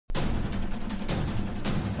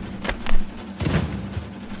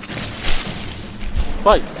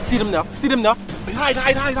Boy, see them now. See them now.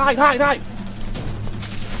 Hide.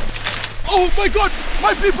 Oh my God!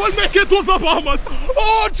 My people make it to the Bahamas!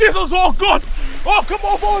 Oh Jesus! Oh God! Oh come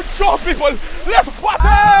on, board shore people! Let's party!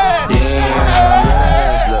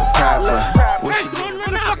 Damn, look proper. What she Where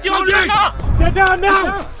the fuck you on? Get down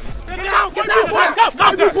now! Get down!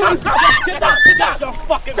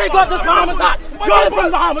 Take off this Bahamas hat. Go from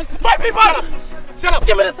the Bahamas. My people! Shut up.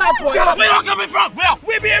 Give me the side, boy. Shut up! Where you coming from? Where?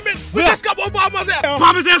 We be aiming! We just got more Bahamas here!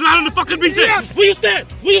 Bahamas is not on the fucking beach. Yeah. Where you stand?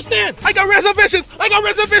 I got reservations!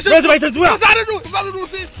 Reservations where? What's that to do?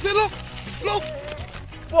 See, look!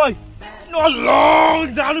 Boy, no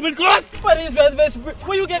long down close. What is reservation?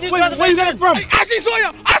 Where you get these reservations? Where you get it from? Ashley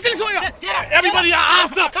Sawyer! Everybody,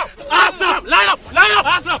 ass up! Line up!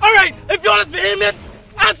 Ass up! All right, if you're the behemoths,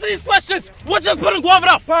 answer these questions. What just put them over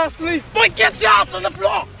there? Firstly, Boy, get your ass on the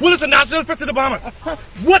floor. What is the national fish of the Bahamas?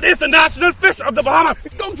 What is the national fish of the Bahamas?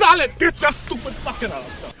 don't tell it! Get your stupid fucking ass!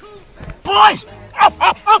 Boy,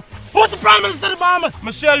 up! Who's the Prime Minister of the Bahamas?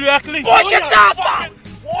 Michelle Ueckley. Boy, get your ass down!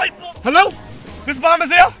 Hello? Miss Bahamas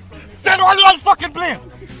here? Send all you on fucking plane!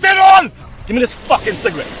 Send all! Give me this fucking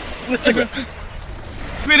cigarette. Give me this cigarette.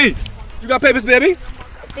 Sweetie, you got papers, baby?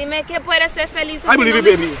 Dime que puede ser feliz. I believe you,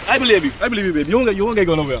 baby. I believe you, baby. You won't get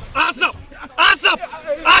go nowhere. Ass up!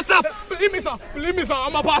 Believe me, sir.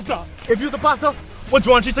 I'm a pastor. If you're the pastor, what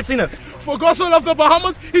John G16 is? For God so loved the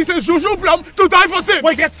Bahamas, he sent Juju Plum to die for sin.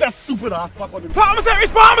 Boy, get your stupid ass back on the Bahamas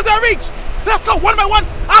are reach! Let's go one by one.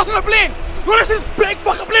 Ask the plane. You want to see this big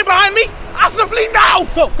fucking plane behind me? Ask the plane now.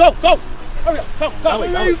 Go! Hurry up, go!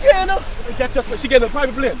 You can't. Get your. She get a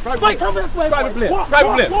private plane. Boy, come this way. Private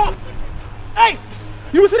plane. Walk. Hey,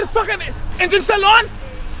 you see this fucking engine still on?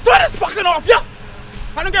 Turn this fucking off, yeah.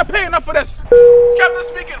 I don't get paid enough for this. Captain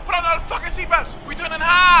speaking. Put on all the fucking seatbelts. We turning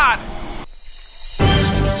hard.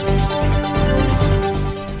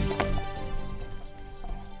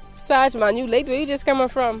 Sarge, man, you late. Where you just coming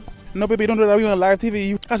from? No, baby, don't do that. We on live TV.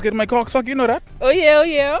 You guys getting my cock sucked. You know that. Oh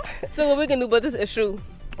yeah. So what we can do about this issue?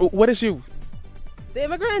 What issue? The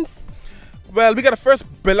immigrants. Well, we gotta first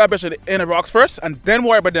build our bridge in the rocks first, and then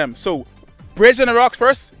worry about them. So, bridge in the rocks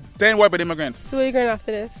first, then worry about the immigrants. So where you going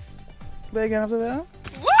after this? Where again after that?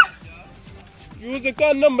 What? Use the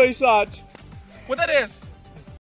gun number, Sarge. What that is?